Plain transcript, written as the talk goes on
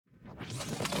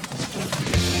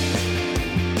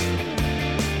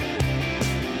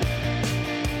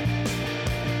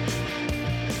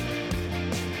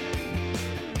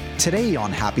Today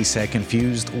on Happy Sad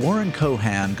Confused, Lauren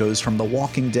Cohan goes from The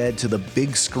Walking Dead to the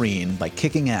big screen by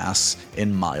kicking ass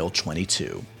in Mile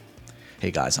 22. Hey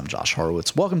guys, I'm Josh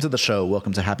Horowitz. Welcome to the show.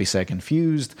 Welcome to Happy Sad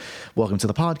Confused. Welcome to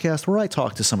the podcast where I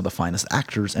talk to some of the finest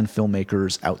actors and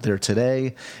filmmakers out there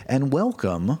today. And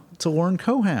welcome to Lauren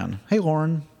Cohan. Hey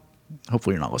Lauren.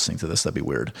 Hopefully you're not listening to this. That'd be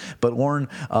weird. But Lauren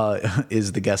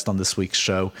is the guest on this week's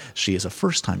show. She is a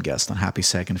first-time guest on Happy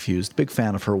Sad Confused. Big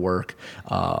fan of her work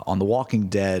on The Walking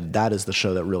Dead. That is the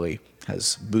show that really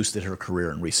has boosted her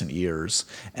career in recent years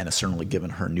and has certainly given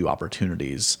her new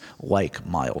opportunities like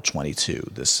Mile 22,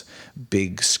 this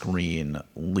big screen,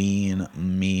 lean,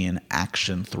 mean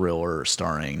action thriller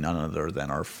starring none other than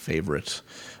our favorite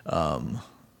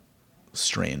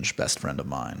strange best friend of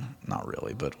mine. Not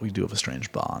really, but we do have a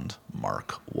strange bond,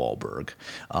 Mark Wahlberg.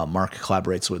 Mark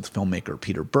collaborates with filmmaker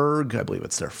Peter Berg. I believe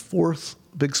it's their fourth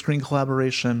big screen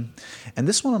collaboration. And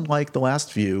this one, unlike the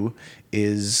last few,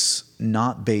 is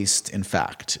not based in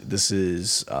fact. This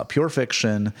is pure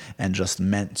fiction and just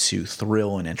meant to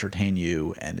thrill and entertain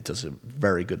you, and it does a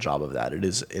very good job of that. It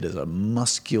is a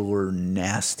muscular,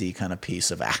 nasty kind of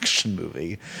piece of action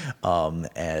movie,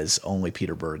 as only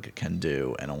Peter Berg can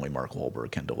do and only Mark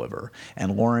Wahlberg can deliver.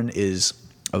 And Lauren is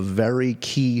a very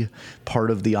key part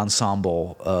of the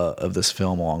ensemble of this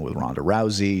film, along with Ronda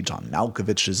Rousey. John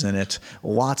Malkovich is in it.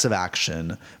 Lots of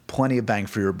action, plenty of bang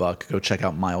for your buck. Go check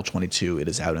out Mile 22. It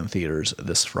is out in theaters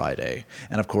this Friday.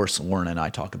 And of course, Lauren and I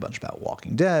talk a bunch about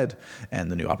Walking Dead and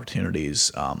the new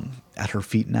opportunities at her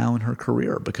feet now in her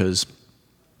career, because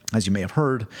as you may have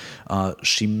heard,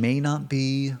 she may not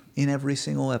be in every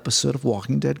single episode of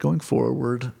Walking Dead going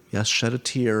forward. Yes, shed a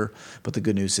tear. But the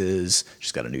good news is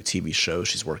she's got a new TV show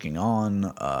she's working on,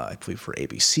 I believe for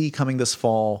ABC coming this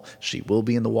fall. She will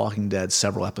be in The Walking Dead,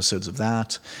 several episodes of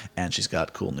that. And she's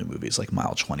got cool new movies like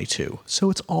Mile 22. So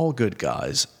it's all good,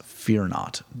 guys. Fear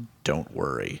not. Don't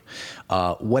worry.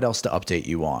 What else to update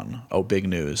you on? Oh, big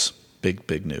news.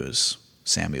 Big news.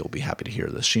 Sammy will be happy to hear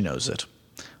this. She knows it.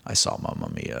 I saw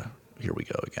Mamma Mia. Here we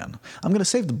go again. I'm going to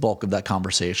save the bulk of that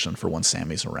conversation for when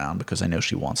Sammy's around, because I know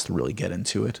she wants to really get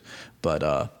into it. But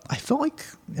I felt like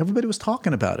everybody was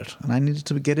talking about it, and I needed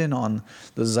to get in on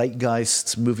the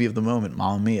zeitgeist movie of the moment,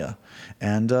 Mamma Mia.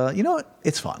 And you know what?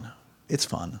 It's fun. It's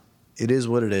fun. It is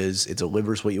what it is. It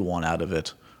delivers what you want out of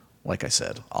it. Like I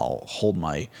said, I'll hold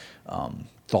my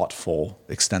thoughtful,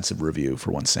 extensive review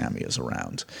for when Sammy is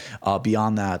around.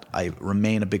 Beyond that, I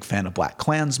remain a big fan of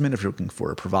BlacKkKlansman if you're looking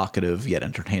for a provocative yet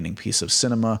entertaining piece of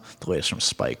cinema, the latest from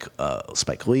Spike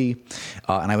Lee.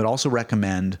 And I would also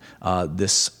recommend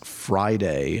this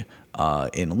Friday,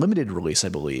 in limited release, I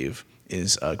believe,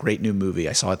 is a great new movie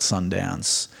I saw at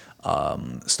Sundance,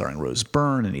 starring Rose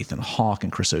Byrne and Ethan Hawke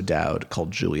and Chris O'Dowd,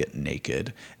 called Juliet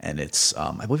Naked. And it's,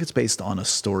 I believe it's based on a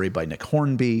story by Nick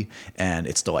Hornby, and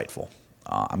it's delightful.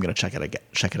 I'm going to check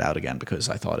it out again, because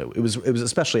I thought it was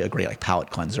especially a great palate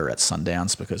cleanser at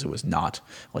Sundance, because it was not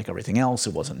like everything else.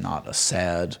 It wasn't not a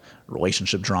sad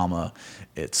relationship drama.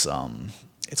 It's kind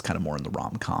of more in the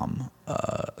rom-com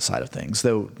side of things,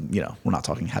 though. We're not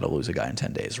talking How to Lose a Guy in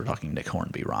 10 Days. We're talking Nick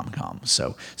Hornby rom-com.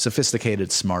 So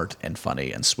sophisticated, smart, and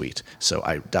funny and sweet. So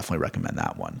I definitely recommend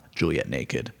that one, Juliet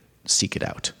Naked. Seek it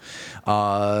out.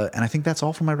 And I think that's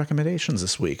all for my recommendations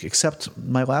this week, except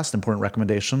my last important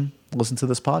recommendation: listen to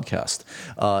this podcast.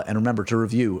 And remember to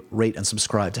review, rate, and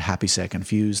subscribe to Happy Sad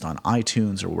Confused on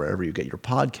iTunes or wherever you get your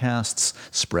podcasts.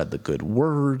 Spread the good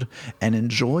word and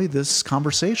enjoy this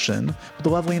conversation with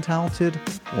the lovely and talented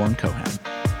Lauren Cohan.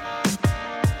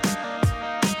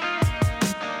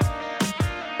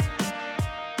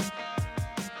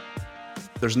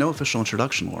 There's no official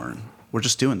introduction, Lauren. We're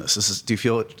just doing this. Do you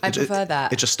feel it? I prefer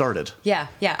that. It just started. Yeah.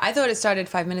 I thought it started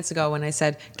 5 minutes ago when I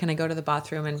said, "Can I go to the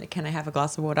bathroom and can I have a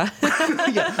glass of water?"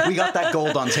 Yeah, we got that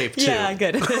gold on tape too. Yeah,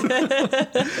 good.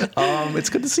 It's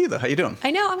good to see you though. How you doing?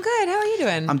 I know, I'm good. How are you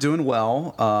doing? I'm doing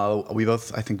well. We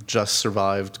both, I think, just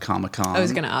survived Comic-Con. I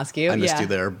was going to ask you. I missed you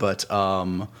there, but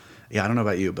yeah, I don't know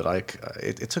about you, but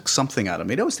it took something out of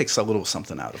me. It always takes a little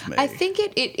something out of me. I think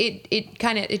it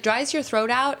kind of dries your throat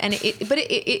out, and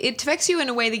it affects you in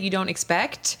a way that you don't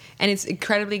expect, and it's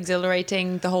incredibly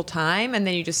exhilarating the whole time, and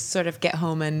then you just sort of get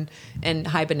home and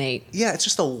hibernate. Yeah, it's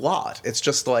just a lot. It's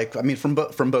just like, I mean, from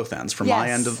both ends, from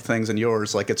my end of things and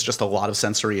yours, like it's just a lot of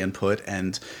sensory input,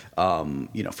 and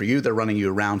for you, they're running you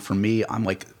around. For me, I'm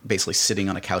like basically sitting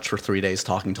on a couch for 3 days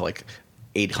talking to like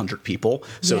 800 people.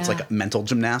 So it's like mental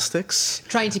gymnastics.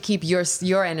 Trying to keep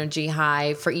your energy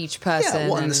high for each person. Yeah,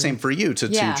 well, and the same for you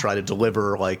to try to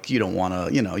deliver, like, you don't want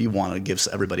to, you want to give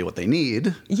everybody what they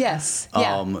need. Yes.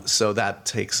 Yeah. So that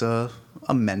takes a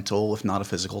mental, if not a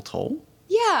physical toll.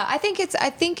 Yeah, I think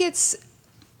it's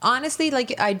honestly,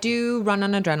 like I do run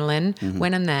on adrenaline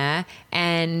when I'm there,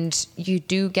 and you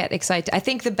do get excited. I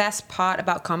think the best part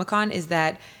about Comic-Con is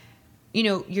that, you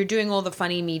know, you're doing all the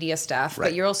funny media stuff, Right.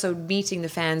 but you're also meeting the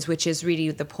fans, which is really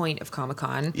the point of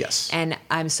Comic-Con. Yes. And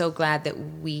I'm so glad that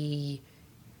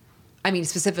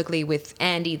specifically with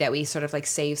Andy, that we sort of like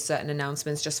save certain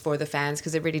announcements just for the fans,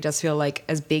 because it really does feel like,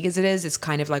 as big as it is, it's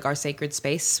kind of like our sacred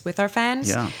space with our fans.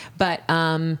 Yeah. But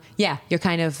you're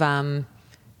kind of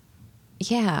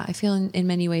I feel in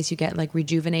many ways you get like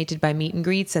rejuvenated by meet and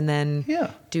greets, and then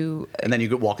and then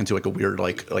you walk into like a weird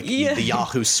like the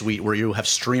Yahoo suite where you have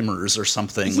streamers or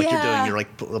something, like you're doing your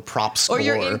like prop score, or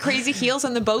you're in crazy heels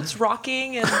and the boat's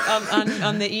rocking and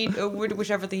on the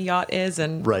whichever the yacht is,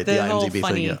 and right, the IMDb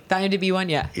funny thing, the IMDb one,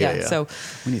 yeah. So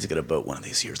we need to get a boat one of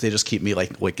these years. They just keep me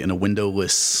like in a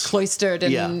windowless, cloistered,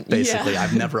 and basically.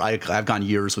 I've gone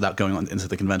years without going into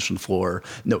the convention floor.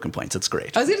 No complaints. It's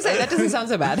great. I was gonna say that doesn't sound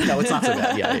so bad. No, it's not so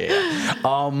bad.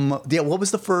 Yeah. What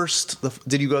was the first?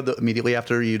 Did you go immediately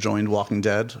after you joined Walking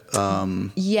Dead?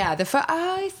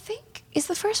 I think is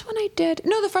the first one I did.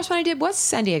 No, the first one I did was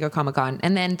San Diego Comic-Con,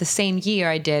 and then the same year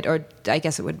I did, or I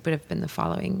guess it would have been the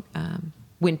following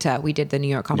winter, we did the New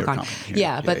York Comic-Con.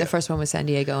 But the first one was San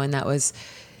Diego, and that was,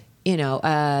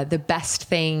 the best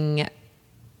thing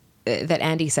that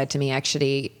Andy said to me,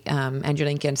 actually, Andrew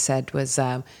Lincoln said was,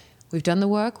 we've done the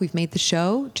work, we've made the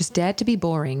show, just dare to be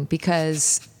boring,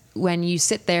 because when you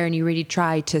sit there and you really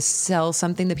try to sell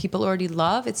something that people already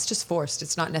love, it's just forced.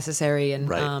 It's not necessary. And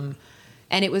right.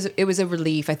 And it was a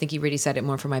relief. I think he really said it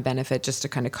more for my benefit, just to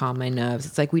kind of calm my nerves.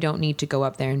 It's like, we don't need to go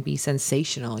up there and be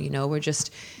sensational. We're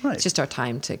just, it's just our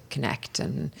time to connect.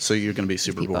 And so you're going to be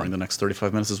super boring the next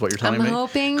 35 minutes is what you're telling me? I'm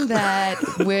hoping that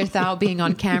without being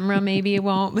on camera, maybe it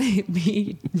won't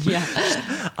be.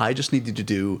 Yeah. I just need you to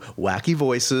do wacky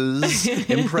voices,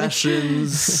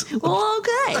 impressions. Well,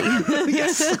 okay.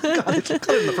 Yes. God, it's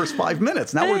good in the first 5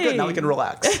 minutes. Now we're good. Now we can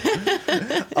relax.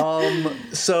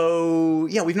 So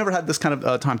we've never had this kind of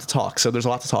time to talk, so there's a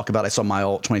lot to talk about. I saw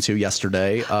Mile 22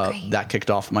 yesterday. That kicked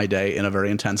off my day in a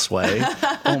very intense way.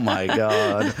 Oh my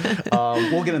God.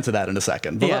 We'll get into that in a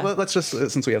second, but let's just,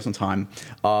 since we have some time,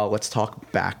 let's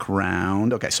talk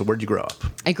background. Okay, so where'd you grow up?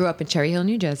 I grew up in Cherry Hill,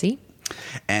 New Jersey.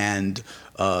 And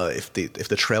if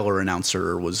the trailer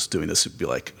announcer was doing this, it'd be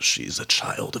like, she's a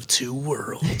child of two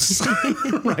worlds.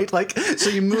 Right? Like, so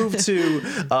you moved to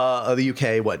the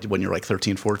UK, when you're like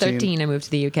 13, 14? 13, I moved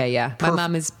to the UK, yeah. My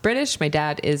mom is British. My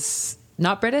dad is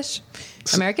not British.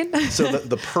 American. So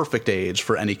the perfect age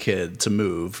for any kid to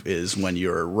move is when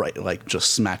you're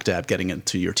just smack dab getting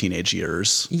into your teenage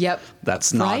years. Yep.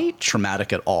 That's not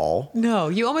traumatic at all. No,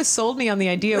 you almost sold me on the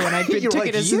idea when I took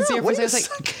it as sincere. I was like,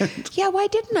 why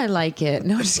didn't I like it?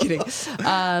 No, I'm just kidding. Was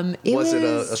it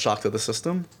a shock to the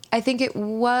system? I think it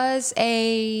was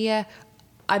I'm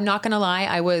not going to lie,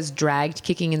 I was dragged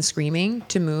kicking and screaming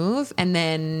to move, and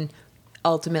then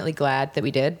ultimately glad that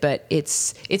we did. But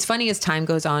it's funny as time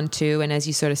goes on too, and as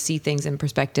you sort of see things in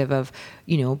perspective of,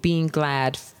 being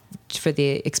glad for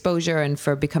the exposure and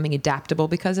for becoming adaptable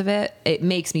because of it, it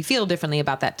makes me feel differently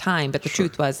about that time. But the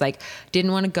truth was, like,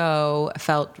 didn't want to go,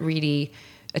 felt really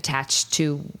attached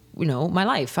to my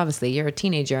life. Obviously you're a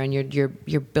teenager and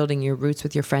you're building your roots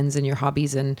with your friends and your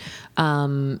hobbies, and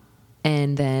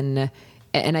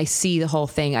then I see the whole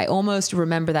thing. I almost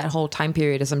remember that whole time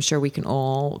period, as I'm sure we can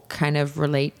all kind of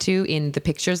relate to, in the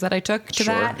pictures that I took to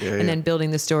that. And then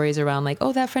building the stories around, like,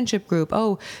 that friendship group.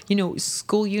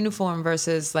 School uniform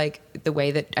versus like the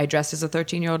way that I dressed as a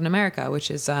 13-year-old in America, which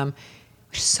is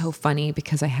so funny,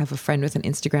 because I have a friend with an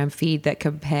Instagram feed that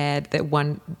compared, that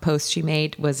one post she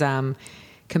made was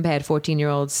compared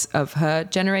 14-year-olds of her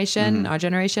generation, our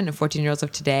generation, and 14-year-olds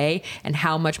of today, and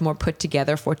how much more put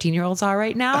together 14-year-olds are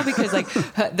right now. Because like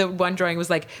the one drawing was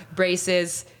like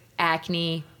braces,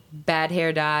 acne, bad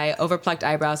hair dye, overplucked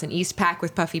eyebrows, and East Pack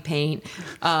with puffy paint.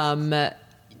 The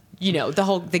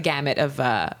gamut of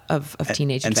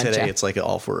teenage and adventure. And today it's like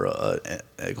all for a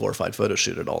glorified photo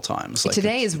shoot at all times. Like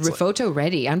today is photo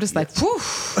ready. I'm just like, whew,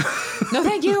 no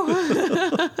thank you.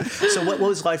 So what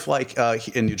was life like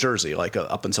in New Jersey, like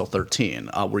up until 13?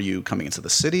 Were you coming into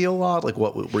the city a lot? Like,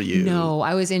 what were you? No,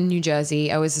 I was in New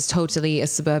Jersey. I was totally a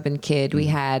suburban kid. We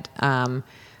had a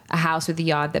house with a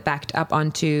yard that backed up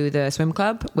onto the swim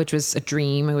club, which was a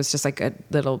dream. It was just like a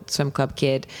little swim club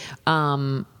kid.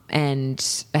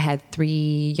 And I had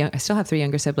I still have 3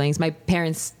 younger siblings. My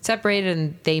parents separated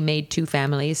and they made 2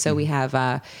 families. So we have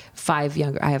I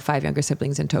have 5 younger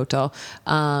siblings in total.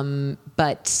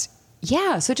 But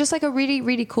yeah, so just like a really,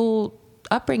 really cool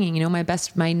upbringing.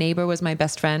 My neighbor was my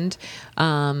best friend.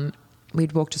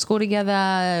 We'd walk to school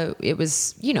together. It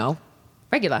was,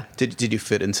 regular. Did you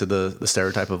fit into the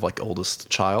stereotype of like oldest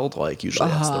child? Like usually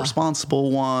that's the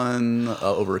responsible one,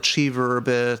 overachiever a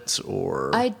bit,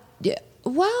 or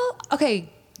Well, okay.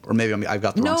 Or maybe I've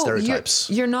got the wrong stereotypes.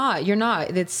 You're not.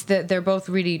 They're both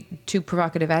really two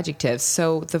provocative adjectives.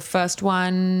 So the first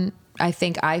one, I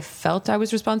think I felt I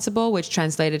was responsible, which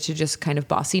translated to just kind of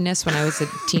bossiness when I was a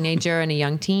teenager and a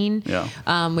young teen,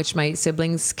 which my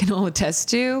siblings can all attest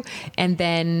to. And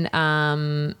then,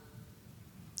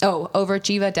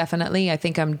 overachiever, definitely. I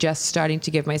think I'm just starting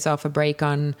to give myself a break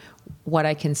on what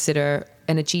I consider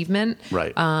an achievement.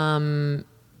 Right.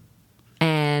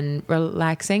 And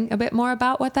relaxing a bit more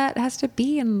about what that has to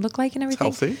be and look like and everything.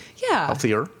 Healthy. Yeah.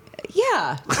 Healthier.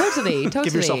 Yeah, totally.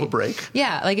 Give yourself a break.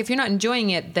 Yeah, like if you're not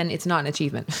enjoying it, then it's not an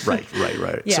achievement. Right.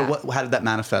 Yeah. So how did that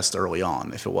manifest early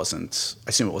on? If it wasn't, I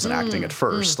assume it wasn't acting at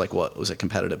first. Like what, was it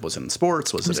competitive? Was it in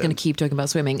sports? I'm just going to keep talking about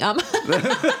swimming. Welcome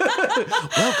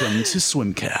to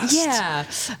Swimcast. Yeah.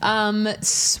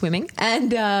 Swimming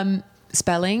and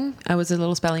spelling. I was a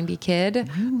little spelling bee kid.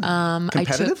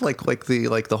 Competitive, like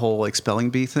the whole like spelling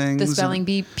bee thing. The spelling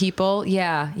bee people.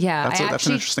 Yeah. That's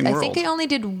an interesting world. I think I only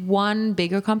did one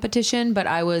bigger competition, but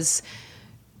I was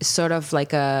sort of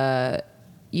like I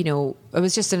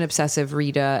was just an obsessive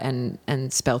reader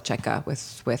and spell checker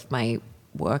with my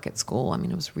work at school. I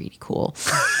mean, it was really cool.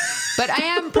 But I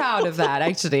am proud of that,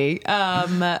 actually.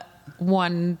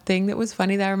 One thing that was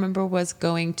funny that I remember was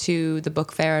going to the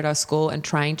book fair at our school and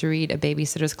trying to read a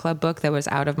Babysitter's Club book that was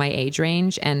out of my age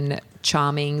range and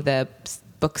charming the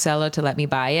bookseller to let me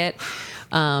buy it.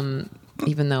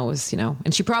 Even though it was,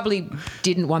 and she probably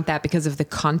didn't want that because of the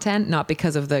content, not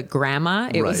because of the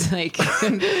grammar. It was like,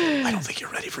 I don't think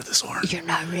you're ready for this one. You're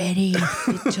not ready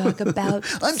to talk about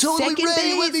I'm totally ready.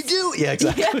 Base. Let me do it. Yeah,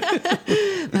 exactly.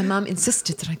 Yeah. My mom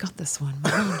insisted that I got this one.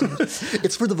 My mom did.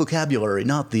 It's for the vocabulary,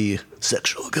 not the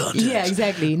sexual content. Yeah,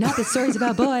 exactly. Not the stories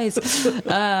about boys. But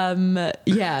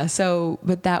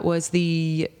that was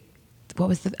what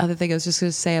was the other thing I was just going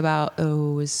to say about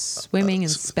was swimming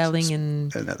and spelling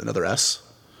and another S.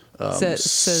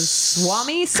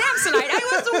 Swami Samsonite. I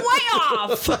was way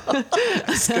off.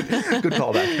 Good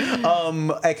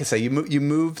callback. I can say you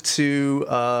moved to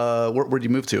where did you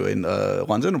move to in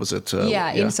London? Was it?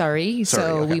 In Surrey.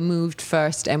 So we moved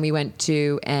first, and we went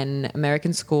to an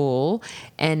American school,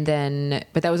 and then,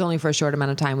 but that was only for a short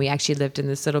amount of time. We actually lived in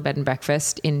this little bed and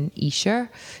breakfast in Esher.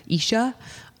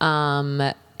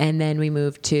 And then we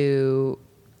moved to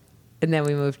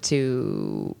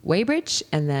Weybridge,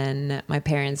 and then my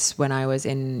parents, when I was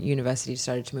in university,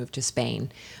 started to move to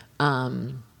Spain,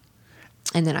 and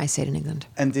then I stayed in England.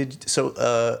 And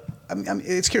I mean,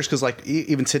 it's curious because like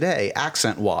even today,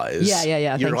 accent-wise,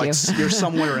 yeah, you're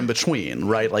somewhere in between,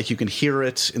 right? Like you can hear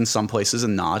it in some places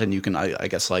and not, and you can, I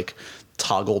guess, like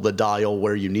toggle the dial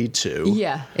where you need to.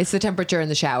 Yeah, it's the temperature in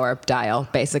the shower dial,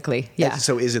 basically. Yeah. And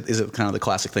so is it kind of the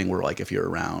classic thing where like if you're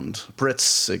around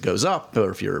Brits, it goes up,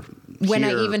 or if you're when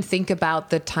I even think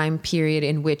about the time period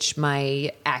in which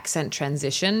my accent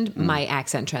transitioned, my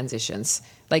accent transitions.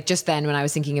 Like just then when I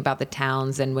was thinking about the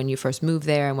towns and when you first move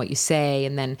there and what you say,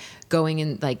 and then going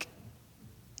in like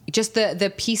just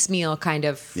the piecemeal kind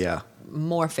of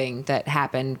morphing that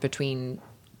happened between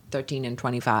 13 and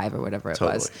 25 or whatever it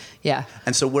was. Yeah.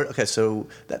 And so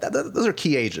those are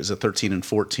key ages at 13 and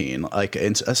 14, like,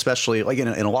 and especially like in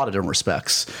a lot of different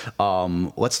respects.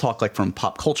 Let's talk like from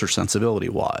pop culture sensibility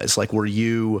wise, like were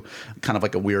you kind of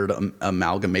like a weird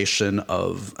amalgamation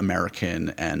of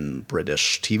American and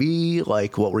British TV?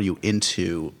 Like what were you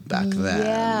into back then?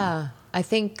 Yeah. I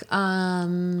think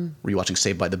were you watching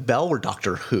Saved by the Bell or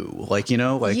Doctor Who?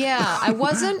 Yeah, I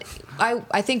wasn't.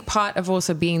 I think part of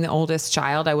also being the oldest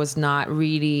child, I was not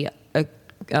really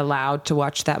allowed to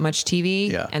watch that much TV.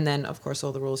 Yeah. And then of course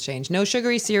all the rules changed. No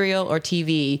sugary cereal or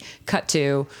TV. Cut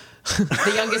to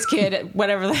the youngest kid,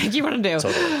 whatever the heck you want to do,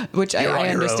 totally. Which I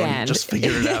understand. Just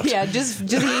figure it out. Yeah, just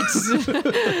eat. What's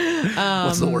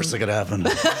the worst that could happen?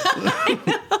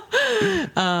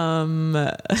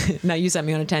 Now you sent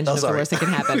me on a tangent of the worst that can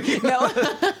happen.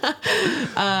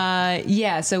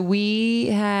 No. So we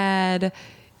had.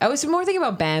 I was more thinking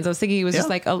about bands. I was thinking it was just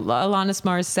like Alanis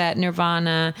Morissette,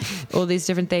 Nirvana, all these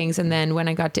different things. And then when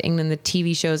I got to England, the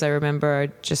TV shows I remember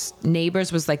just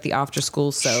Neighbours was like the after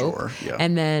school soap. Sure, yeah.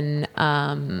 And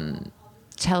then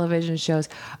television shows.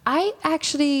 I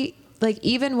actually, like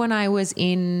even when I was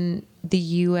in the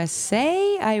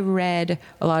USA, I read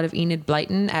a lot of Enid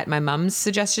Blyton at my mum's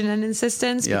suggestion and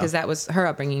insistence because that was her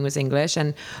upbringing was English.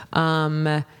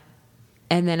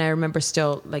 And then I remember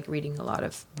still like reading a lot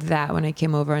of that when I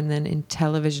came over. And then in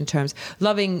television terms,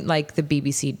 loving like the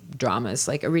BBC dramas.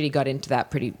 Like I really got into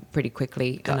that pretty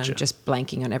quickly. Gotcha. And I'm just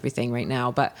blanking on everything right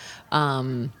now. But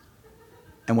And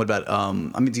what about? I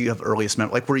mean, do you have earliest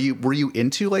memory? Like, were you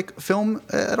into like film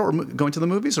at all, or going to the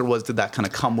movies, or did that kind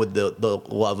of come with the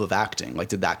love of acting? Like,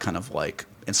 did that kind of like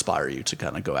inspire you to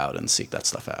kind of go out and seek that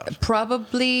stuff out?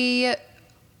 probably,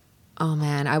 oh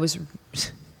man, I was,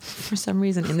 for some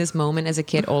reason in this moment as a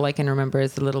kid, all I can remember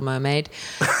is The Little Mermaid.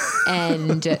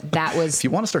 And that was, If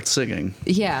you want to start singing,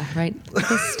 yeah, right.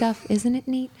 This stuff, isn't it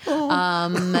neat?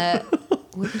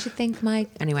 Wouldn't you think, Mike?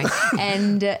 Anyway,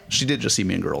 and she did just see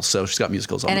Mean Girls, so she's got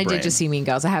musicals on and the I brain. did just see Mean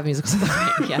Girls. I have musicals on the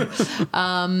brain.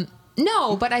 Yeah.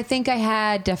 No, but I think I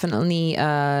had definitely.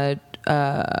 I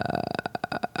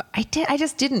did. I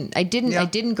just didn't. I didn't. Yeah. I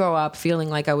didn't grow up feeling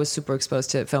like I was super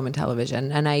exposed to film and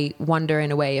television, and I wonder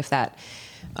in a way if that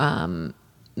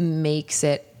makes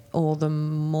it all the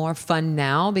more fun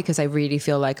now, because I really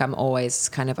feel like I'm always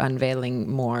kind of unveiling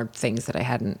more things that I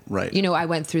hadn't. Right. You know, I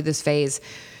went through this phase,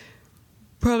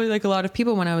 probably like a lot of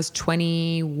people, when I was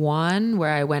 21,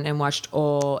 where I went and watched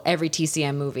every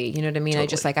TCM movie. You know what I mean?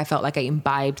 Totally. I felt like I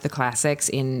imbibed the classics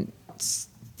in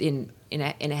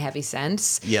a heavy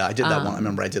sense. Yeah, I did that one. I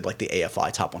remember I did like the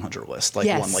AFI Top 100 list, like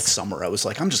Yes. one like summer. I was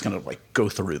like, I'm just gonna like go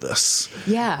through this.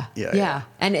 Yeah.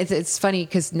 And it's funny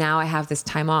because now I have this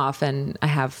time off and I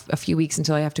have a few weeks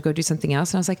until I have to go do something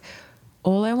else. And I was like,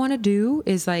 all I want to do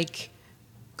is like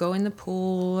go in the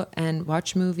pool and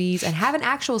watch movies and have an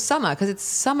actual summer, because it's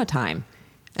summertime.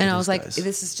 And It I is, was like, guys.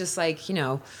 this is just like, you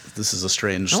know, This is a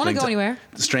strange. I don't wanna thing go anywhere.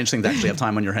 A strange thing to actually have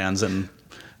time on your hands and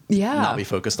yeah. not be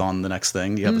focused on the next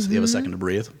thing. You have you have a second to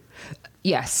breathe.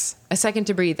 Yes, a second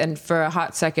to breathe, and for a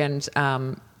hot second,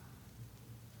 well,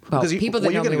 Because people that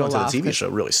know you're me going to go will into laugh, the TV 'cause- show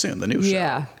really soon, the new show.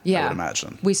 Yeah. I would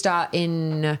imagine. We start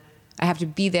in. I have to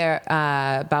be there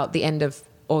about the end of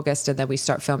August, and then we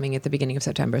start filming at the beginning of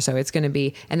September. So it's going to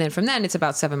be, and then from then it's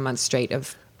about 7 months straight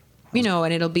of, you know,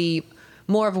 and it'll be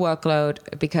more of a workload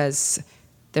because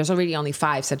there's already only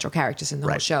 5 central characters in the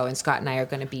whole Right. show, and Scott and I are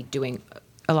going to be doing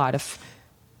a lot.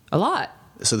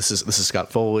 So this is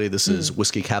Scott Foley. This is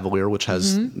Whiskey Cavalier, which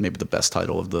has maybe the best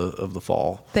title of the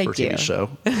fall Thank for a TV you. show.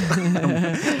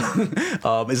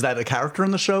 Is that a character in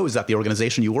the show? Is that the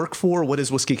organization you work for? What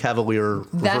is Whiskey Cavalier refer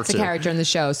That's a to? character in the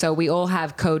show. So we all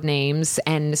have code names,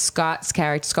 and Scott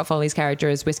Foley's character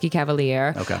is Whiskey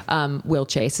Cavalier. Okay. Will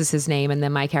Chase is his name, and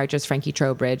then my character is Frankie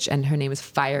Trowbridge, and her name is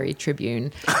Fiery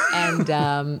Tribune.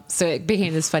 And so it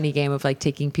became this funny game of like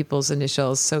taking people's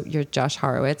initials. So you're Josh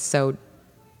Horowitz. So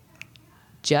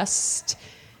just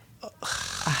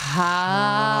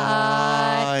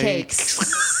hot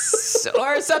cakes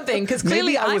or something, because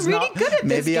clearly I'm really good at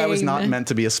this Maybe I was game. not meant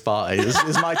to be a spy. Is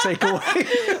my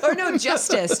takeaway? Or no,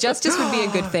 Justice. Justice would be a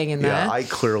good thing in that. Yeah, I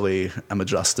clearly am a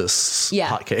Justice. Yeah.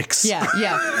 Hotcakes. Yeah.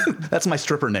 That's my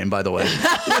stripper name, by the way.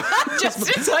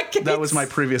 Justice Hotcakes. That was my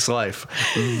previous life.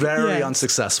 Very Yeah.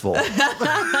 unsuccessful.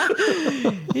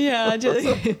 Yeah,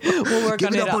 we'll work Give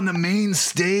on it it. up on the main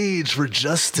stage for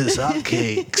Justice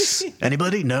Hotcakes.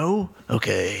 Anybody? No?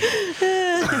 Okay.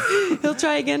 He'll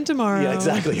try again tomorrow. Yeah,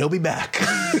 exactly. He'll be back.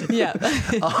 Yeah.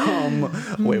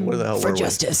 Wait, where the hell For were we?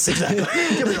 justice. Exactly.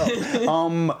 Give it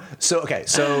up.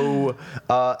 So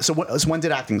when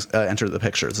did acting enter the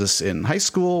picture? Is this in high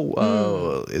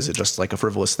school? Is it just like a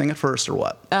frivolous thing at first, or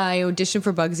what? I auditioned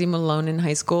for Bugsy Malone in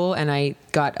high school, and I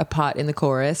got a pot in the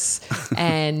chorus.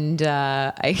 And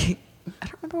I don't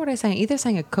remember what I sang. Either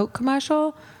sang a Coke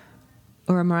commercial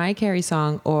or a Mariah Carey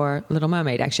song or Little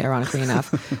Mermaid, actually, ironically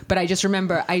enough. But I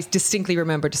distinctly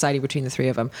remember deciding between the 3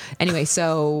 of them. Anyway,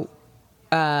 so,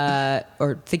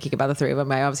 or thinking about the 3 of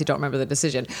them. I obviously don't remember the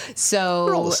decision. So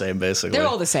They're all the same, basically. They're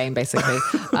all the same, basically.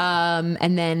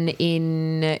 And then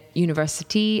in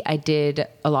university, I did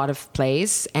a lot of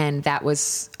plays, and that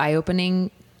was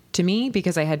eye-opening to me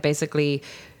because I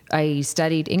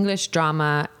studied English,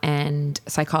 drama, and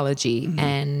psychology,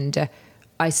 and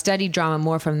I studied drama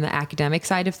more from the academic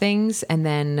side of things, and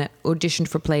then auditioned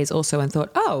for plays also and thought,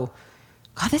 oh,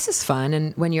 God, this is fun.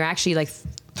 And when you're actually like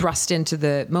thrust into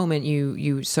the moment,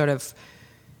 you sort of,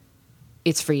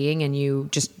 it's freeing, and you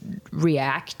just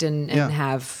react and Yeah.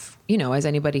 have, you know, as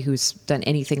anybody who's done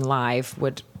anything live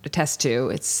would attest to,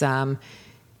 it's a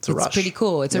rush. pretty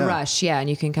cool. It's Yeah. a rush. Yeah. And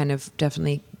you can kind of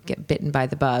definitely get bitten by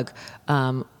the bug,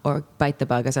 or bite the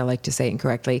bug, as I like to say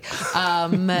incorrectly.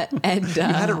 And You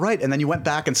had it right, and then you went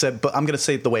back and said, "But I'm going to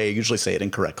say it the way I usually say it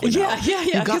incorrectly." now." Yeah.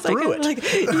 You got 'cause I through kinda it.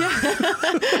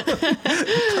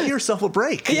 Cut yourself a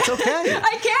break. It's okay.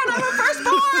 I can. I'm a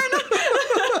firstborn.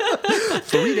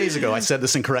 3 days ago, I said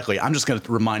this incorrectly. I'm just going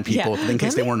to remind people in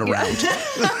case they weren't around.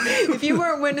 If you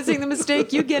weren't witnessing the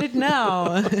mistake, you get it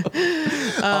now.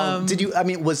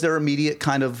 Was there immediate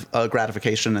kind of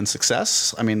gratification and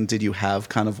success? I mean, did you have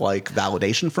kind of like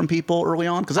validation from people early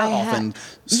on? Because that often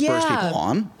spurs people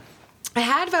on. I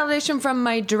had validation from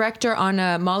my director on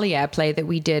a Molière play that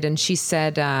we did, and she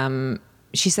said, I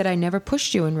never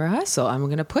pushed you in rehearsal. I'm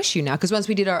going to push you now. Because once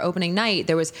we did our opening night,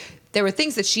 there were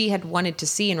things that she had wanted to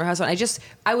see in rehearsal. And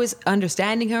I was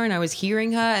understanding her, and I was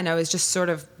hearing her, and I was just sort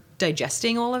of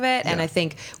digesting all of it. Yeah. And I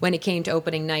think when it came to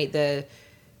opening night,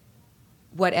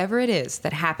 whatever it is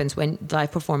that happens when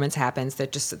live performance happens,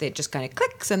 it just kind of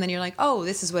clicks, and then you're like, oh,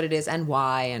 this is what it is and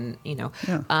why, and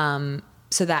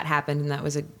so that happened, and that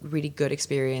was a really good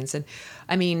experience. And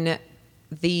I mean,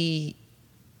 the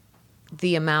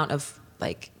amount of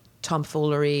like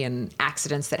tomfoolery and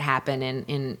accidents that happen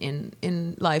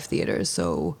in live theater is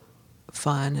so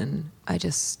fun, and I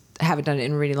haven't done it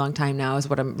in a really long time now, is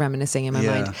what I'm reminiscing in my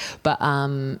mind. But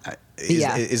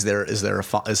is there a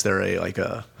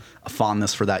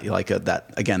fondness for that? You like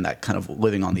that kind of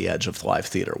living on the edge of live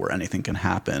theater where anything can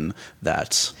happen,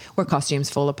 where costumes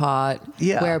fall apart,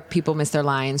 where people miss their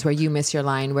lines, where you miss your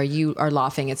line, where you are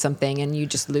laughing at something and you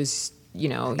just lose,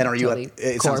 and are you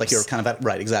it sounds like you're kind of at,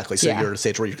 right, exactly. So you're at a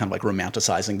stage where you're kind of like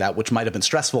romanticizing that, which might have been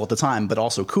stressful at the time, but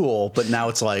also cool. But now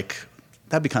it's like,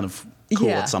 that'd be kind of cool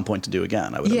at some point to do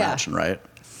again, I would imagine, right?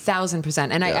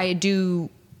 1,000%. And I do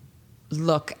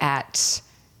look at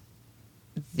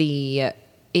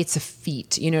it's a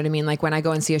feat, you know what I mean? Like when I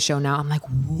go and see a show now, I'm like,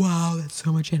 wow, that's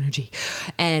so much energy,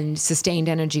 and sustained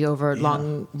energy over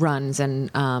long runs. And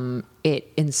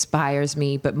it inspires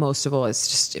me, but most of all, it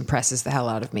just impresses the hell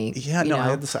out of me. Yeah,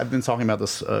 I've been talking about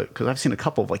this because I've seen a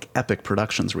couple of like epic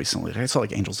productions recently. I saw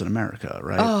like Angels in America,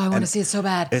 right? Oh, I want to see it so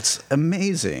bad. It's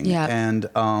amazing. Yeah. And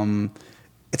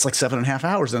it's like 7.5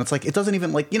 hours, and it's like, it doesn't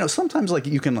even like, sometimes like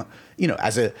you can,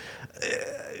 as a...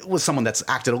 with someone that's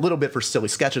acted a little bit for silly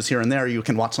sketches here and there, you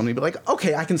can watch something and be like,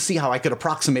 okay, I can see how I could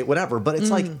approximate whatever. But it's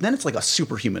like, then it's like a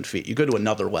superhuman feat. You go to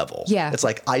another level. Yeah. It's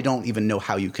like, I don't even know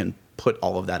how you can put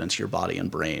all of that into your body and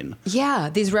brain.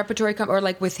 Yeah. These repertory, or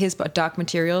like with his Dark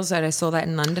Materials, that I saw that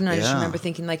in London. I just remember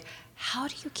thinking like, how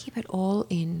do you keep it all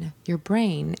in your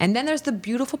brain? And then there's the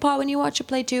beautiful part when you watch a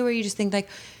play too, where you just think like,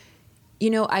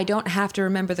 I don't have to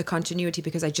remember the continuity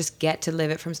because I just get to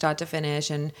live it from start to finish,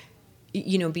 and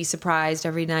be surprised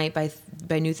every night by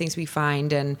new things we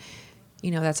find. And,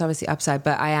 that's obviously upside,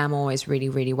 but I am always really,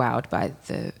 really wowed by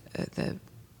the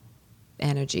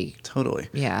energy. Totally.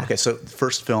 Yeah. Okay, so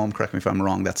first film, correct me if I'm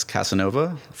wrong, that's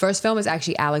Casanova? First film is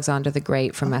actually Alexander the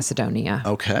Great from Macedonia.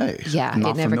 Okay. Yeah, I'm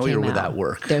not it never familiar came with out. That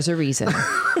work. There's a reason.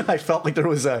 I felt like there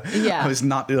was I was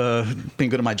not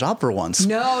being good at my job for once.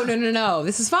 No.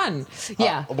 This is fun.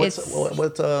 Yeah.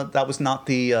 That was not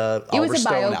the it was a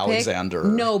biopic. Alexander.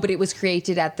 No, but it was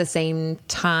created at the same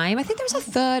time. I think there was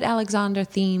a third Alexander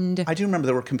themed. I do remember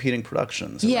there were competing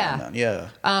productions. Then. Yeah.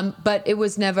 But it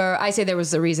was never. I say there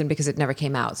was a reason because it never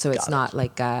came out, so it's not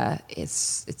like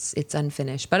it's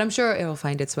unfinished. But I'm sure it will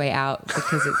find its way out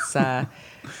because it's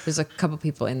there's a couple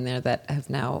people in there that have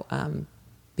now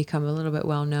become a little bit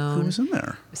well known. Who's in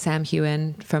there? Sam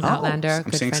Heughan from Outlander.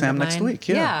 I'm seeing Sam next week.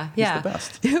 Yeah. He's the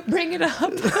best. Bring it up.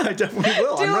 I definitely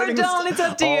will. Do or don't. It's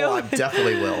up to you. Oh, I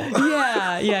definitely will.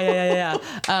 Yeah.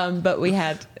 But we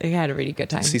had a really good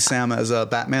time. See Sam as a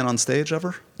Batman on stage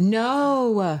ever?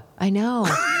 No, I know.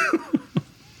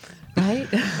 Right?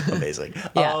 Amazing.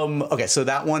 Yeah. Okay, so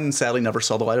that one sadly never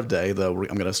saw the light of day, though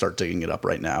I'm going to start digging it up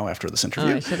right now after this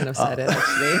interview. I shouldn't have said it,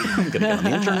 actually. I'm going to go on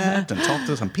the internet and talk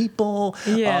to some people.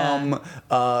 Yeah.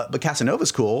 But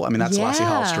Casanova's cool. I mean, that's Lasse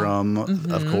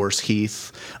Hallström, of course,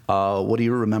 Heath. What do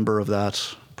you remember of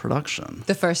that production?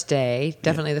 The first day,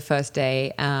 definitely the first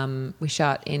day. We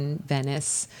shot in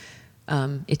Venice.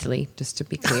 Italy, just to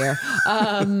be clear.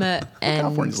 And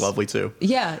California's lovely too.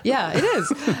 Yeah, it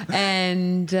is.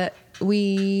 And the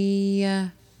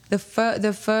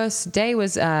first day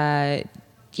was, in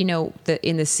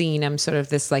the scene, I'm sort of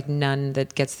this like nun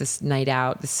that gets this night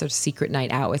out, this sort of secret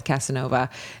night out with Casanova,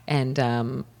 and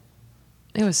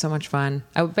it was so much fun.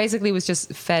 I basically was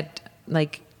just fed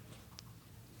like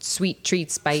sweet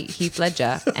treats by Heath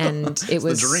Ledger, and it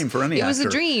was the dream for any actor. It was a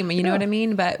dream, you know what I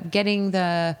mean? But getting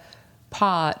the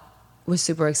part was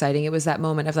super exciting. It was that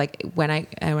moment of like when I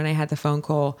had the phone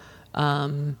call,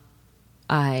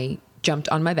 I jumped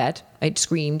on my bed. I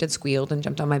screamed and squealed and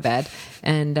jumped on my bed,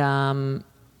 and I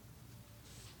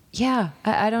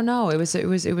don't know. It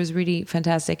was really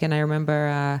fantastic. And I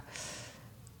remember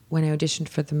when I auditioned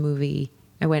for the movie,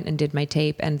 I went and did my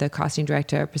tape, and the casting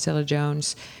director Priscilla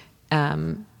Jones.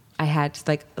 I had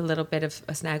like a little bit of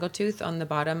a snaggletooth on the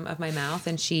bottom of my mouth,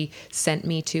 and she sent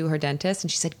me to her dentist,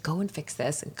 and she said, "Go and fix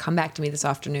this, and come back to me this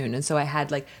afternoon." And so I had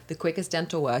like the quickest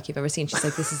dental work you've ever seen. She's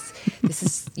like, "This is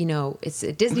it's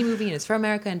a Disney movie, and it's for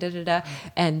America, and da da da."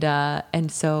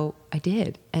 And so I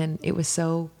did, and it was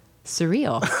so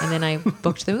surreal. And then I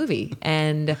booked the movie,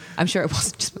 and I'm sure it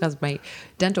wasn't just because of my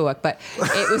dental work, but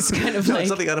it was kind of like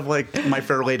something out of like My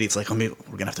Fair Lady. It's like, we're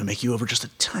gonna have to make you over just a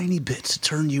tiny bit to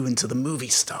turn you into the movie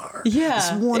star. Yeah,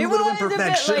 this one little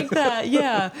imperfection. A bit like that.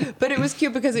 Yeah, but it was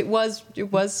cute because it was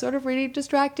sort of really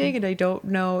distracting, and I don't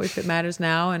know if it matters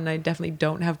now, and I definitely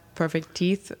don't have perfect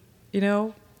teeth,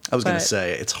 I was going to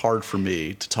say, it's hard for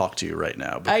me to talk to you right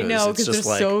now because I know, it's just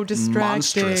they're like so distracting.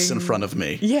 monstrous in front of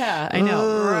me. Yeah, I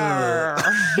know.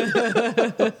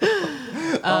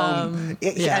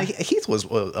 Yeah, Heath was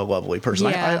a lovely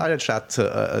person. Yeah. I had a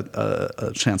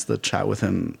chance to chat with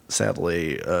him,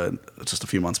 sadly, just a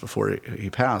few months before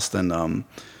he passed. And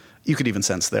you could even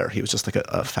sense there, he was just like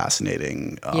a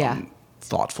fascinating,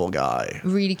 thoughtful guy.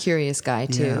 Really curious guy,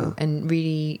 too. Yeah. And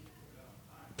really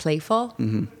playful.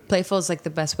 Mm-hmm. Playful is like the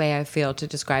best way I feel to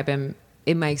describe him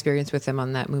in my experience with him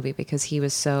on that movie, because he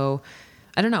was so,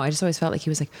 I don't know, I just always felt like he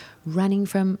was like running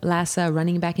from Lhasa,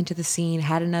 running back into the scene,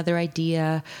 had another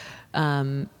idea,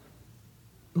 warm,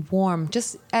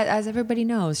 just as everybody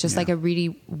knows, just like a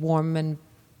really warm and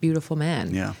beautiful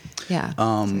man. Yeah. Yeah.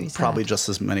 Probably just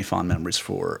as many fond memories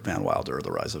for Van Wilder,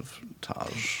 The Rise of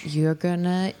Taj. You're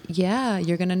gonna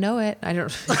know it. I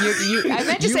don't. I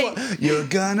meant to say. You're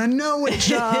gonna know it,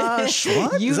 Josh.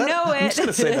 What? Know it. I'm just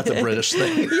gonna say that's a British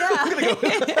thing.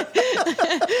 Yeah.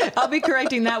 I'll be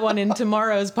correcting that one in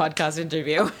tomorrow's podcast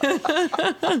interview.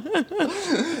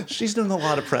 She's doing a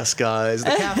lot of press, guys. The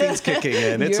caffeine's kicking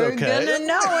in. It's You're okay. You're gonna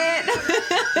know it.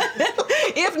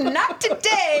 If not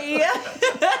today.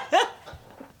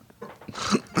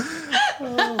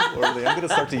 Oh, Lordy, I'm gonna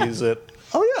start to use it.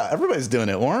 Oh yeah, everybody's doing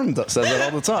it. Warren says it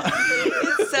all the time.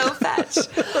 It's so fetch.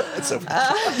 It's so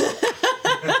fetch.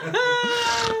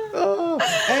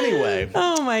 Anyway.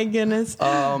 Oh my goodness.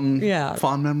 Yeah.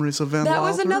 Fond memories of Van Wilder? That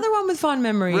was another one with fond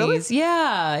memories. Really?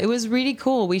 Yeah. It was really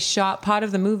cool. We shot part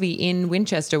of the movie in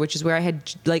Winchester, which is where I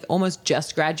had like almost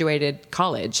just graduated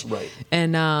college. Right.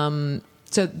 And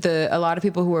so a lot of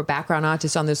people who were background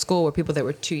artists on this school were people that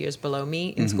were 2 years below me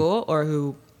in school, or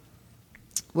who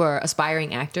were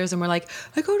aspiring actors, and were like,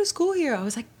 I go to school here. I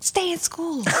was like, stay in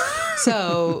school.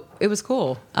 So it was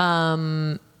cool.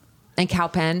 And Cal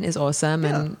Penn is awesome,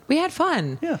 and we had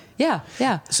fun. Yeah.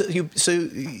 So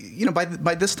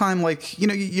by this time, like,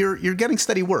 you're getting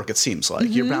steady work. It seems like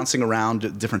you're bouncing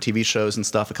around different TV shows and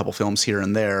stuff, a couple films here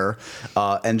and there,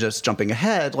 and just jumping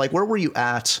ahead. Like, where were you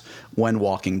at when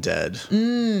Walking Dead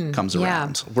comes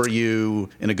around? Were you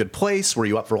in a good place? Were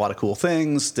you up for a lot of cool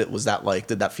things? Did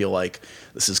that feel like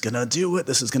this is gonna do it?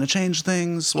 This is gonna change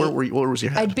things? Where was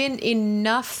your head?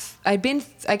 I'd been,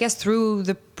 I guess, through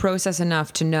the process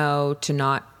enough to know to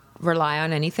not rely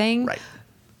on anything. Right.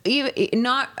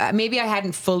 Maybe I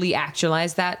hadn't fully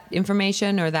actualized that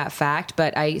information or that fact,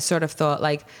 but I sort of thought,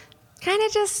 like, kind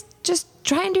of just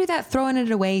try and do that throwing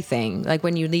it away thing. Like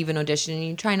when you leave an audition and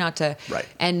you try not to. Right.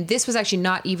 And this was actually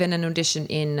not even an audition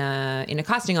in a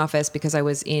casting office, because I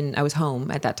was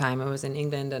home at that time. I was in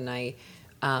England, and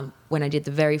when I did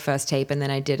the very first tape, and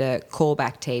then I did a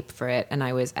callback tape for it, and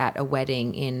I was at a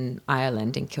wedding in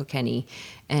Ireland, in Kilkenny,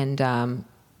 and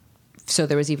so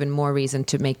there was even more reason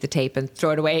to make the tape and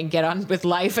throw it away and get on with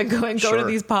life and go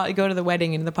to the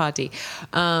wedding and the party.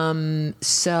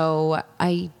 So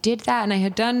I did that, and I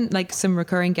had done like some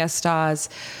recurring guest stars,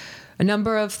 a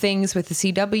number of things with the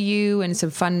CW and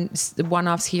some fun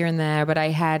one-offs here and there, but I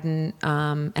hadn't,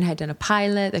 and I had done a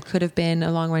pilot that could have been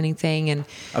a long-running thing, and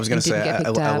I was going to say, I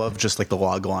love just like the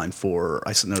log line for,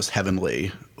 I noticed,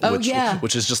 Heavenly,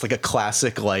 which is just like a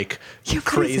classic, like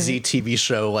crazy TV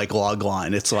show, like log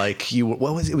line. It's like it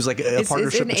was like a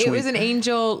partnership between. It was an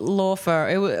Angel law firm.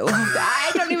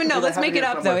 I don't even know. Let's make it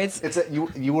up though.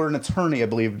 You were an attorney, I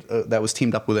believe, that was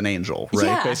teamed up with an angel, right?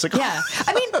 Yeah, basically. Yeah.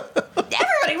 I mean,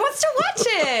 everybody wants to watch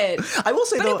it. I will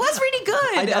say, but though, it was really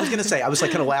good. I was going to say, I was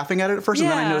like kind of laughing at it at first, and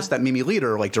then I noticed that Mimi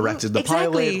Leader like directed the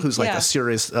pilot, who's like a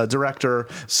serious director.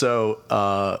 So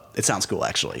it sounds cool,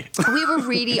 actually. We were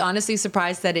really honestly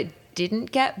surprised that it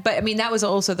didn't get, but I mean, that was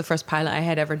also the first pilot I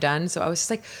had ever done. So I was just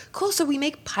like, cool. So we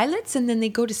make pilots and then they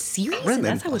go to series, and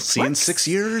that's how it works. See in 6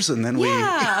 years, and then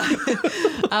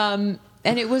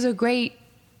and it was a great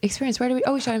experience. Where did we?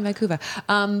 Oh, we shot in Vancouver.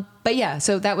 But yeah,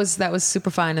 so that was super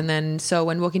fun. And then so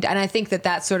when Walking Dead, and I think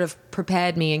that sort of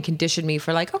prepared me and conditioned me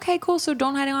for like, okay, cool. So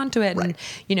don't hang on to it, and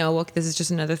this is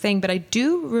just another thing. But I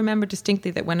do remember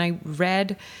distinctly that when I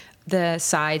read the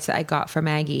sides that I got for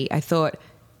Maggie, I thought,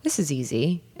 this is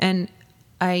easy. And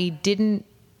I didn't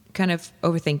kind of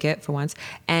overthink it for once.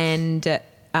 And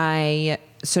I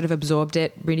sort of absorbed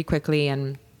it really quickly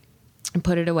and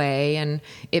put it away, and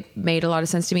it made a lot of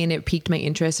sense to me, and it piqued my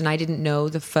interest. And I didn't know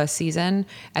the first season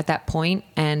at that point.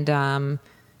 And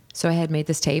so I had made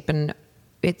this tape, and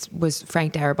it was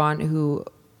Frank Darabont, who,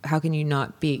 how can you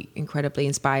not be incredibly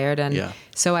inspired? And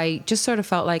so I just sort of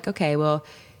felt like, okay, well,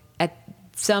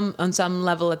 on some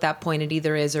level at that point, it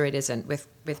either is or it isn't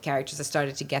with characters. I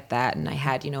started to get that. And I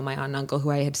had, my aunt and uncle who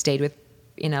I had stayed with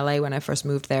in LA when I first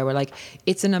moved there were like,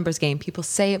 it's a numbers game. People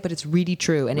say it, but it's really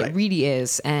true. And it really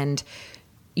is. And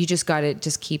you just got to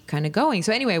just keep kind of going.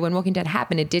 So anyway, when Walking Dead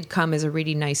happened, it did come as a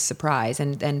really nice surprise.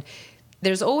 And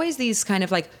there's always these kind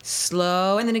of like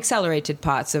slow and then accelerated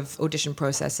parts of audition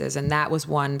processes. And that was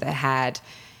one that had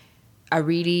a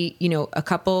really, a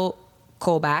couple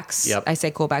callbacks. Yep. I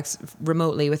say callbacks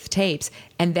remotely with tapes.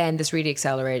 And then this really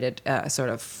accelerated sort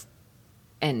of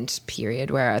end period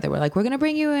where they were like, we're going to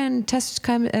bring you in, test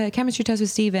chemistry test with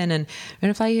Steven, and we're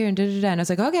going to fly you here, and da-da-da. And I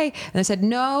was like, okay. And they said,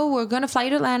 no, we're going to fly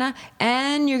you to Atlanta,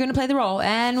 and you're going to play the role,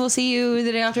 and we'll see you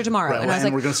the day after tomorrow. Right, and I was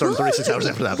like, we're going to start in 36 hours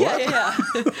after that.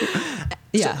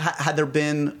 Yeah. So had there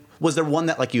been, was there one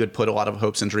that like you had put a lot of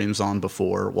hopes and dreams on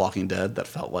before Walking Dead that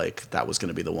felt like that was going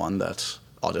to be the one that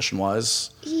audition-wise?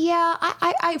 Yeah,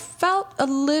 I felt a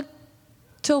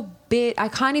little bit, I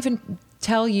can't even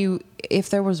tell you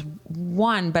if there was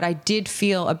one, but I did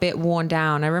feel a bit worn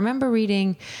down. I remember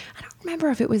reading, I don't remember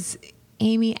if it was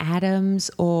Amy Adams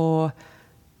or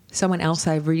someone else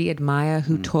I really admire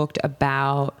who talked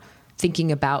about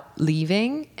thinking about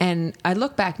leaving. And I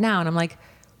look back now and I'm like,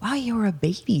 wow, you were a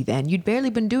baby then. You'd barely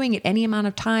been doing it any amount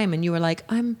of time. And you were like,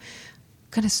 I'm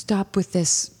going to stop with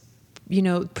this,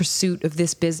 pursuit of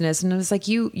this business. And I was like,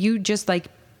 you just like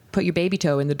put your baby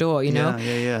toe in the door,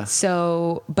 Yeah.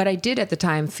 So, but I did at the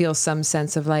time feel some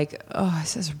sense of like, oh,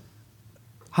 this is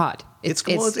hard. It's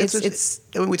cool.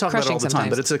 We talk about it all the time,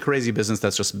 but it's a crazy business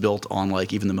that's just built on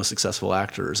like even the most successful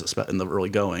actors in the early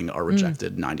going are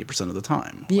rejected 90% of the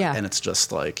time. Yeah. And it's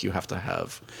just like you have to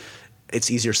have. It's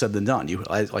easier said than done.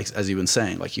 Like as you've been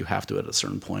saying, like you have to at a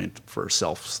certain point for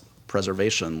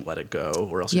self-preservation let it go,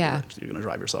 or else you're going to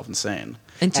drive yourself insane.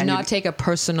 And to not take a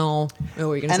personal. Oh,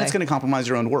 what are you going to say? And it's going to compromise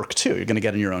your own work too. You're going to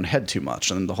get in your own head too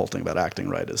much. And the whole thing about acting,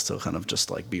 right, is to kind of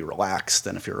just like be relaxed.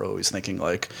 And if you're always thinking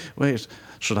like, wait,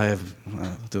 should I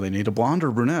have? Do they need a blonde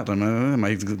or brunette?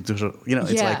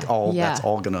 It's like all that's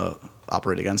all going to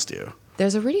operate against you.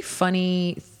 There's a really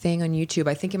funny thing on YouTube.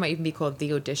 I think it might even be called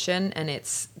The Audition, and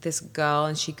it's this girl,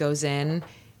 and she goes in,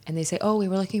 and they say, "Oh, we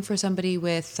were looking for somebody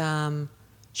with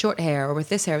short hair or with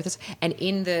this hair, with this." And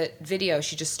in the video,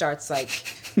 she just starts like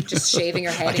just shaving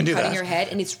her head and cutting her head,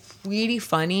 and it's really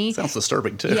funny. Sounds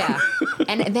disturbing too. Yeah,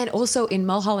 and then also in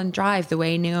Mulholland Drive, the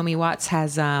way Naomi Watts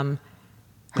has her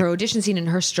audition scene and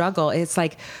her struggle, it's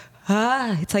like.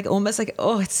 It's like almost like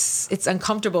it's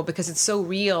uncomfortable because it's so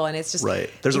real, and it's just right.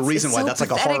 There's a reason why that's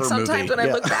like a horror movie. Sometimes when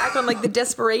I look back on like the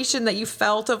desperation that you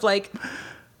felt of like,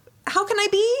 how can I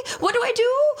be? What do I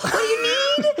do? What do you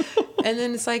need? And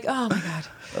then it's like, oh my god,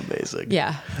 amazing.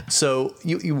 Yeah. So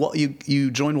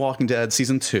you joined Walking Dead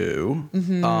season 2.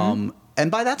 Mm-hmm. And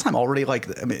by that time already,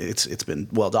 like, I mean, it's been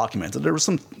well documented. There was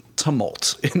some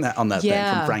tumult on that thing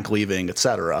from Frank leaving,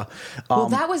 etc. Well,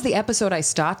 that was the episode I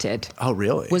started. Oh,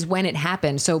 really? Was when it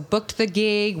happened. So booked the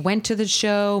gig, went to the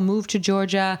show, moved to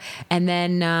Georgia, and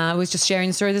then I was just sharing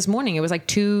the story this morning. It was like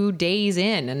 2 days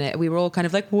in, and we were all kind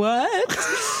of like, what?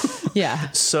 Yeah.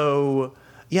 So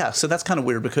that's kind of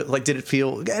weird because, like, did it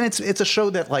feel? And it's a show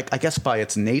that, like, I guess by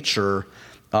its nature,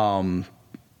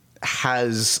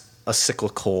 has a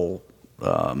cyclical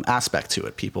aspect to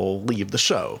it. People leave the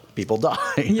show, people die.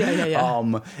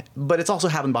 Yeah. But it's also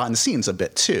happened behind the scenes a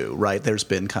bit too, right? There's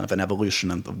been kind of an evolution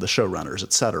of the showrunners,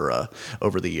 et cetera,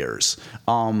 over the years.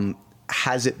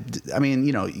 Has it? I mean,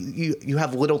 you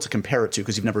have little to compare it to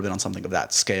because you've never been on something of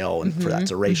that scale and for that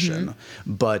duration.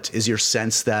 Mm-hmm. But is your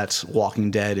sense that Walking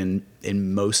Dead,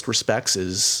 in most respects,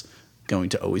 is going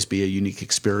to always be a unique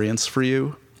experience for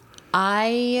you?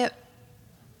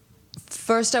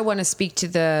 First, I want to speak to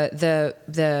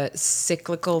the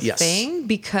cyclical thing,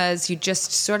 because you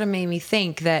just sort of made me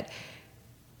think that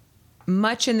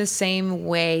much in the same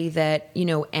way that,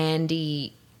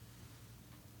 Andy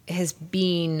has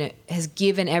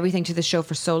given everything to the show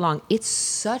for so long. It's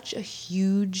such a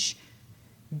huge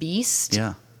beast.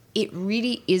 Yeah. It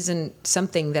really isn't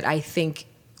something that I think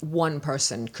one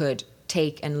person could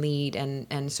take and lead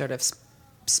and sort of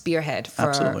spearhead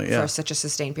for such a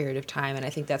sustained period of time. And I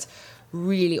think that's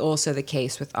really also the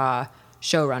case with our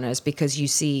showrunners, because you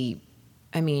see,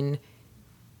 I mean,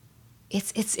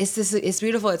 it's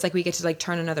beautiful. It's like we get to like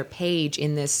turn another page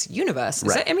in this universe.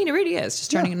 Right. I mean, it really is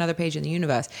just turning another page in the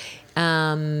universe.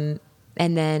 And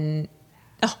then,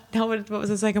 now what was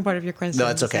the second part of your question? No,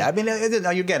 it's okay. I mean,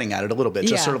 you're getting at it a little bit.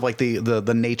 Just sort of like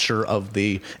the nature of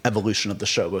the evolution of the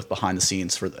show, both behind the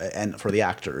scenes for the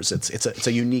actors. It's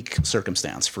a unique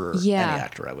circumstance for any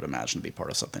actor, I would imagine, to be part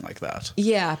of something like that.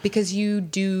 Yeah, because you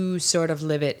do sort of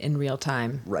live it in real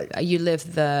time. Right. You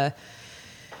live the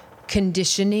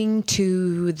conditioning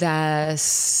to the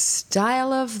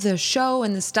style of the show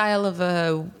and the style of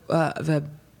a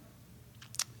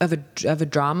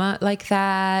drama like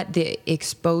that, the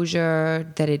exposure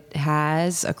that it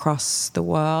has across the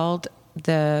world.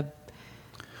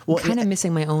 Kind of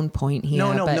missing my own point here.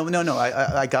 No.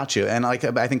 I got you, and like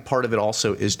I think part of it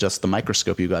also is just the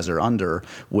microscope you guys are under,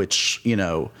 which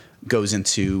goes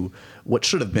into what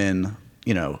should have been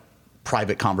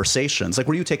private conversations. Like,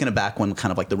 were you taken aback when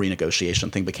kind of like the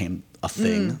renegotiation thing became a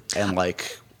thing? And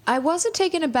like, I wasn't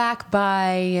taken aback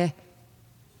by.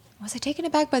 Was I taken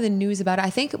aback by the news about it?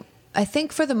 I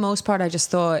think for the most part, I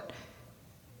just thought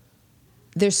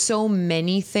there's so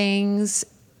many things.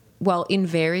 Well,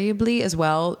 invariably as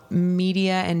well,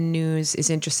 media and news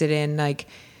is interested in like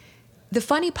the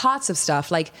funny parts of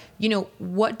stuff, like,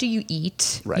 what do you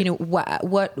eat? Right.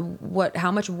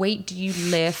 How much weight do you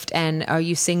lift? And are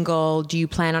you single? Do you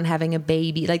plan on having a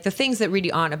baby? Like the things that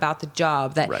really aren't about the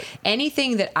job, that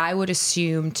anything that I would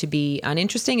assume to be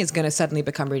uninteresting is going to suddenly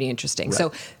become really interesting. Right.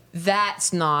 So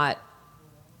that's not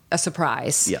a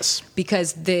surprise. Yes.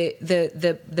 Because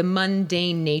the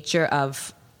mundane nature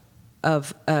of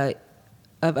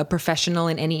a professional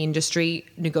in any industry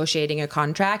negotiating a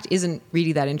contract isn't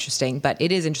really that interesting, but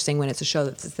it is interesting when it's a show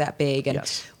that's that big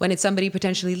and when it's somebody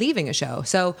potentially leaving a show.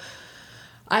 So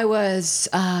I was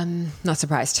not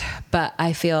surprised, but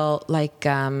I feel like,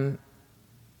 I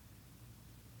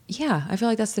feel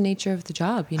like that's the nature of the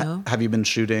job, Have you been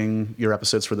shooting your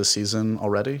episodes for this season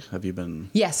already? Have you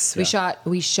been? Yes, we shot,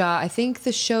 I think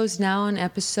the show's now on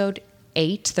episode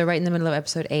 8. They're right in the middle of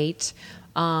episode 8.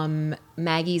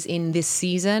 Maggie's in this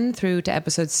season through to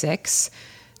episode 6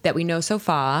 that we know so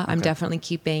far. Okay. I'm definitely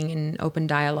keeping an open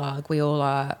dialogue. We all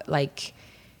are like,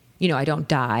 I don't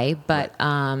die, but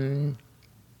I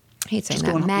hate saying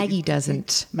that. Maggie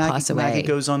doesn't pass away. Maggie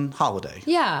goes on holiday.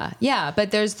 Yeah.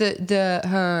 But there's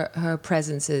her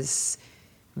presence is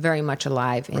very much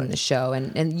alive in the show,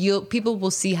 and people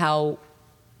will see how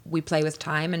we play with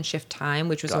time and shift time,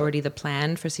 which was already the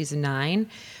plan for season 9.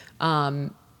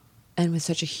 And with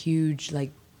such a huge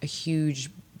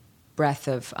breadth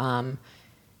of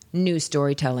new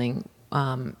storytelling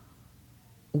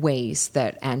ways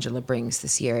that Angela brings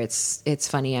this year. It's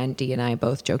funny, Andy and I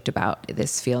both joked about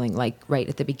this feeling like right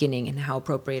at the beginning and how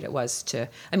appropriate it was to,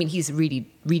 he's really,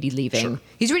 really leaving. Sure.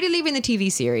 He's really leaving the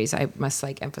TV series. I must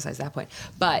emphasize that point.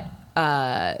 But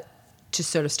to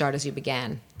sort of start as you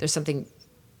began, there's something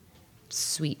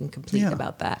sweet and complete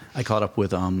about that. I caught up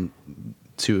with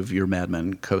two of your Mad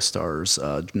Men co-stars,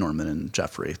 Norman and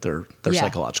Jeffrey. They're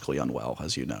psychologically unwell,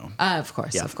 as you know. Of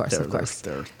course.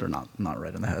 They're not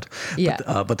right in the head.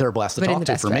 Yeah. But they're a blast to talk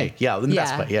to for me. Yeah, in the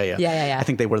best way. Yeah. I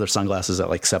think they wear their sunglasses at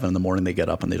like 7 a.m. They get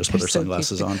up and they just put their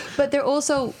sunglasses on. But they're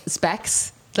also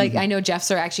specs. Like, I know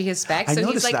Jeff's are actually his specs. So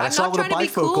he's like, I'm not trying to be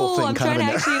cool. I'm trying to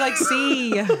actually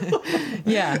see.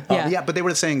 Yeah. But they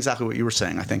were saying exactly what you were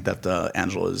saying. I think that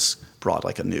Angela's brought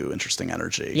like a new, interesting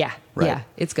energy. Yeah. Right? Yeah.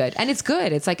 It's good. And it's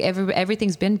good. It's like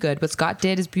everything's been good. What Scott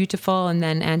did is beautiful. And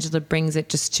then Angela brings it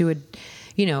just to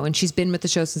and she's been with the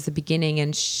show since the beginning.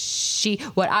 And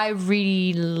what I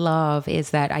really love is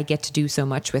that I get to do so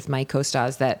much with my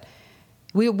co-stars that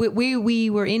we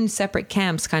were in separate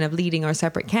camps, kind of leading our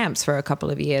separate camps for a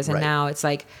couple of years. And now it's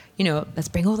like, let's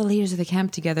bring all the leaders of the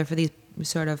camp together for these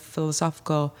sort of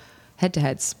philosophical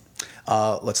head-to-heads.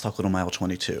 Let's talk Little Mile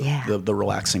 22. Yeah. The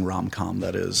relaxing rom-com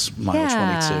that is Mile 22.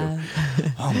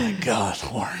 Oh my God,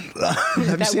 Lauren.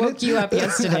 That woke you up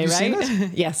yesterday,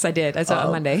 right? Yes, I did. I saw it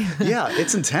on Monday. Yeah,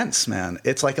 it's intense, man.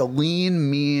 It's like a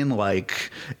lean, mean, like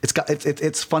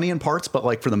it's funny in parts, but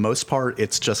like for the most part,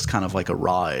 it's just kind of like a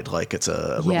ride. Like it's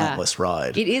a relentless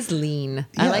ride. It is lean.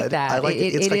 I like that. I like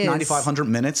it. It's like 9,500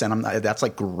 minutes, and that's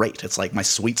like great. It's like my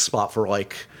sweet spot for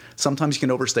like sometimes you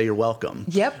can overstay your welcome.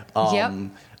 Yep.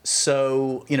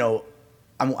 So,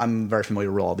 I'm very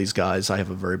familiar with all these guys. I have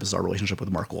a very bizarre relationship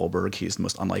with Mark Wahlberg. He's the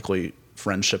most unlikely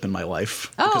friendship in my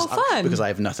life. Fun. Because I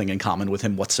have nothing in common with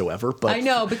him whatsoever. But I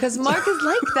know, because Mark is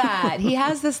like that. He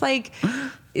has this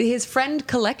his friend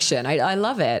collection. I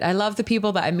love it. I love the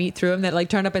people that I meet through him that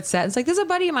turn up at set. It's like, there's a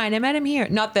buddy of mine. I met him here.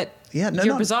 Not that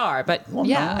you're bizarre, but Well,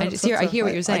 yeah, no, I hear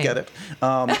what you're saying. I get it.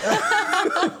 And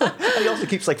he also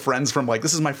keeps like friends from like,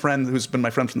 this is my friend who's been my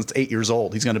friend since 8 years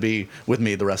old. He's going to be with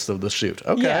me the rest of the shoot.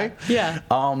 Okay. Yeah.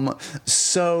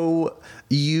 So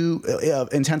you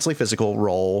intensely physical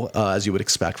role, as you would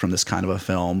expect from this kind of a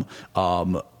film.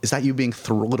 Is that you being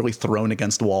literally thrown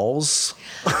against walls?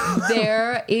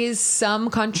 There is some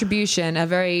contribution,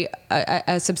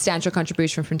 a substantial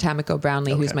contribution from Tamiko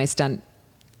Brownlee, who's my stunt.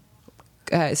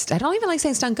 I don't even like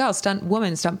saying stunt girl, stunt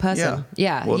woman, stunt person.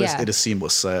 Yeah. Well, it is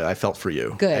seamless. I felt for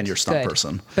you and your stunt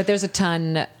person. But there's a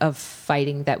ton of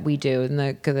fighting that we do, and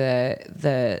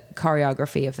the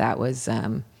choreography of that was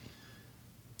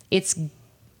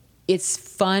it's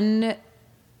fun.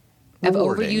 I've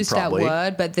overused probably. that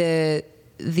word, but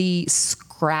the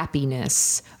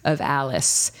scrappiness of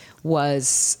Alice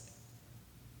was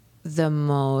the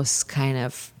most kind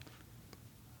of,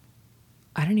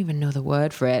 I don't even know the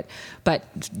word for it, but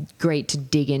great to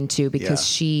dig into because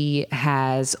she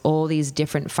has all these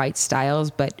different fight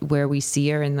styles, but where we see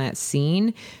her in that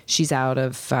scene, she's out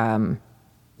of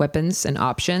weapons and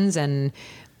options, and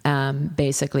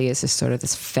basically is just sort of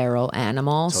this feral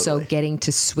animal. Totally. So getting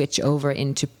to switch over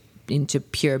into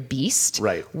pure beast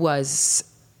was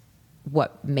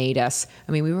what made us.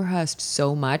 I mean, we rehearsed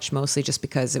so much, mostly just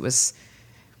because it was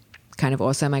kind of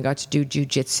awesome. I got to do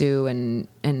jujitsu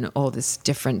and all this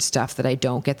different stuff that I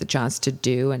don't get the chance to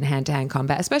do, and hand-to-hand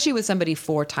combat, especially with somebody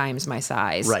 4 times my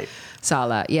size. Right.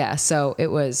 Sala. Yeah. So it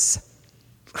was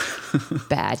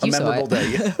bad. You a memorable saw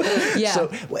it. day. Yeah.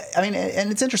 So, I mean, and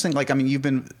it's interesting, like, I mean, you've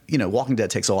been, Walking Dead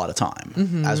takes a lot of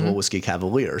time, as will Whiskey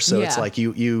Cavalier. So it's like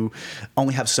you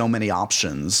only have so many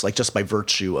options, like just by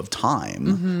virtue of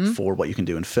time for what you can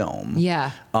do in film.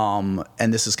 Yeah.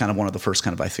 And this is kind of one of the first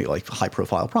kind of, I feel like, high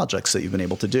profile projects that you've been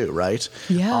able to do, right?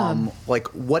 Yeah. Like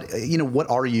what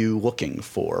are you looking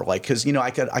for? Like, cause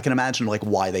I can imagine like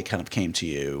why they kind of came to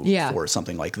you for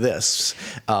something like this.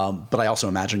 But I also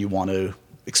imagine you want to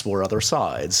explore other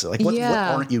sides. Like what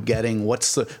aren't you getting?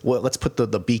 Let's put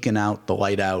the beacon out, the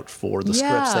light out for the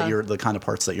scripts that the kind of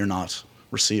parts that you're not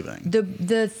receiving.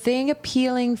 The thing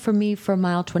appealing for me for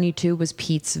Mile 22 was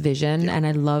Pete's vision, and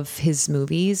I love his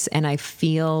movies, and I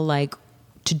feel like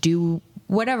to do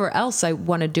whatever else I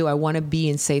want to do, I want to be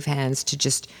in safe hands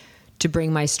to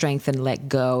bring my strength and let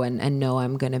go and know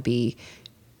I'm going to be,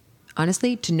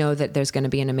 honestly, to know that there's going to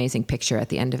be an amazing picture at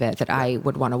the end of it that I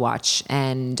would want to watch.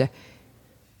 And it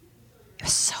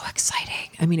was so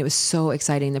exciting. I mean, it was so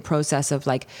exciting, the process of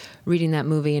like reading that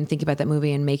movie and thinking about that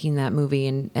movie and making that movie.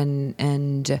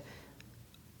 And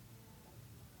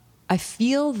I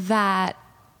feel that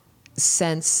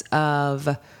sense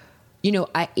of,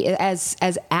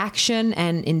 as action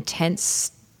and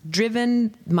intense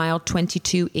driven Mile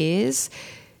 22 is,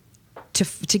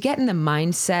 to get in the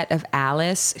mindset of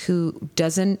Alice, who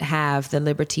doesn't have the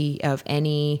liberty of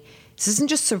any, this isn't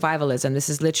just survivalism. This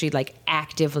is literally like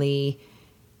actively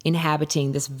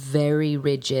inhabiting this very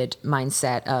rigid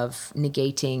mindset of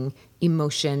negating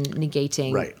emotion,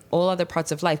 negating all other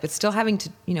parts of life, but still having to,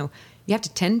 you have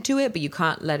to tend to it, but you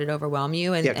can't let it overwhelm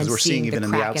you. And because we're seeing even in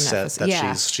the outset that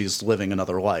she's she's living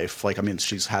another life. Like, I mean,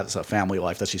 she's has a family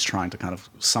life that she's trying to kind of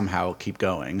somehow keep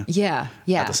going. Yeah.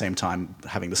 At the same time,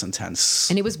 having this intense.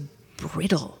 And it was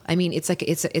brittle. I mean, it's like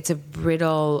it's a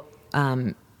brittle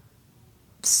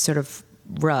sort of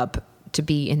rub to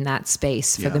be in that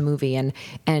space for the movie, and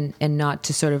not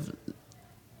to sort of.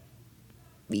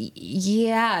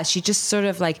 Yeah, she just sort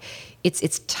of like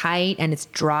it's tight and it's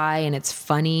dry and it's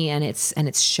funny and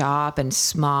it's sharp and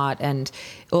smart and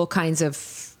all kinds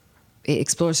of, it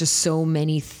explores just so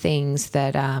many things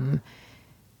that I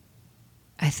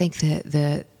think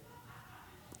I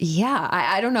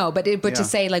don't know, but to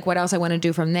say like what else I want to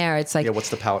do from there, it's like what's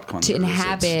the palette contours?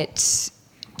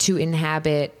 To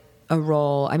inhabit a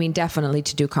role. I mean, definitely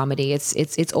to do comedy.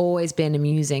 It's always been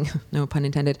amusing, no pun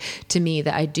intended, to me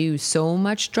that I do so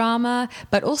much drama,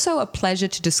 but also a pleasure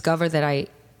to discover that I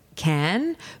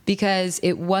can, because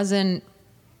it wasn't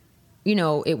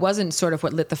sort of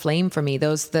what lit the flame for me.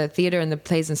 The theater and the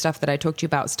plays and stuff that I talked to you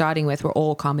about starting with were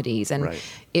all comedies, and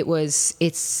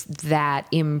it's that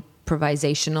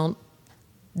improvisational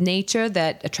nature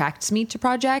that attracts me to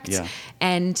projects.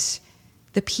 And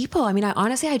the people, I mean, I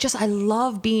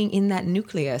love being in that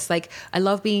nucleus. Like, I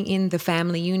love being in the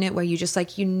family unit where you just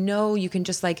like, you can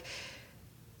just like,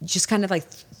 just kind of like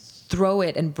throw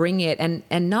it and bring it,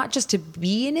 and not just to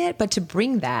be in it, but to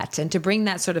bring that and to bring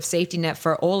that sort of safety net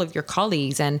for all of your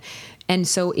colleagues. And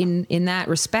so in that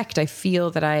respect, I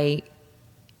feel that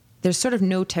there's sort of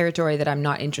no territory that I'm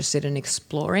not interested in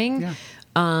exploring.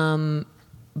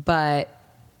 But,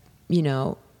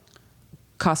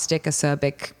 caustic,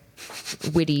 acerbic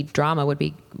comedy drama would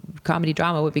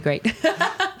be great.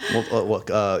 Well, look,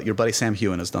 your buddy Sam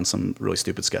Hewen has done some really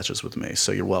stupid sketches with me,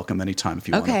 so you're welcome anytime if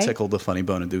you want to tickle the funny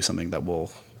bone and do something that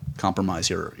will compromise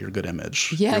your good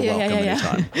image. You're welcome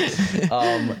anytime.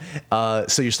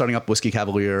 So you're starting up Whiskey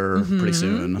Cavalier pretty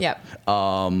soon. Yep.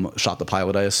 Shot the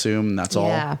pilot, I assume. That's all.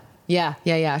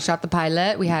 Yeah. Shot the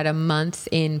pilot. We had a month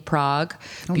in Prague,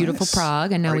 beautiful nice.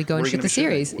 Prague, and now we go and shoot the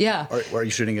series. Yeah. Are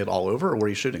you shooting it all over, or where are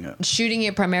you shooting it? Shooting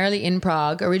it primarily in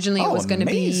Prague. Originally, it was going to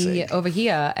be over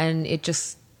here, and it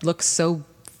just looks so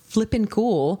flippin'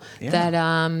 cool that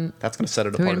that's going to set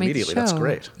it apart immediately. That's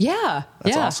great. Yeah,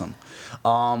 that's awesome.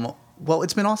 Well,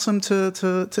 it's been awesome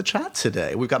to chat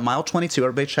today. We've got Mile 22.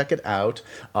 Everybody, check it out.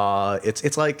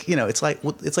 It's like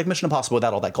Mission Impossible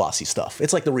without all that glossy stuff.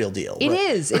 It's like the real deal. It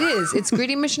is. It's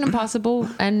gritty Mission Impossible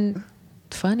and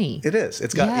funny. It is.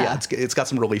 It's got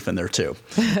some relief in there too.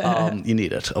 You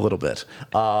need it a little bit.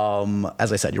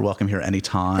 As I said, you're welcome here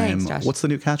anytime. Thanks, Josh. What's the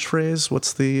new catchphrase?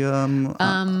 What's the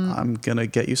I'm gonna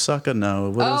get you, sucker?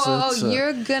 No. What is it?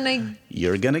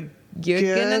 You're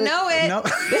gonna know it. No.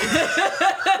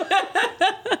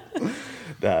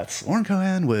 That's Lauren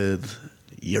Cohan with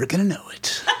 "You're Gonna Know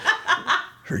It,"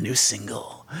 her new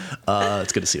single.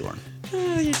 It's good to see you, Lauren.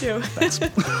 You too. Thanks.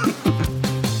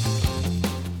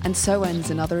 And so ends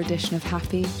another edition of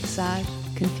Happy, Sad,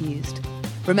 Confused.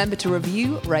 Remember to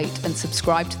review, rate, and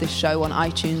subscribe to this show on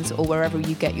iTunes or wherever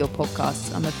you get your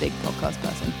podcasts. I'm a big podcast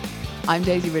person. I'm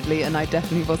Daisy Ridley, and I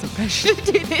definitely wasn't pressured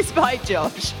to do this by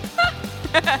Josh.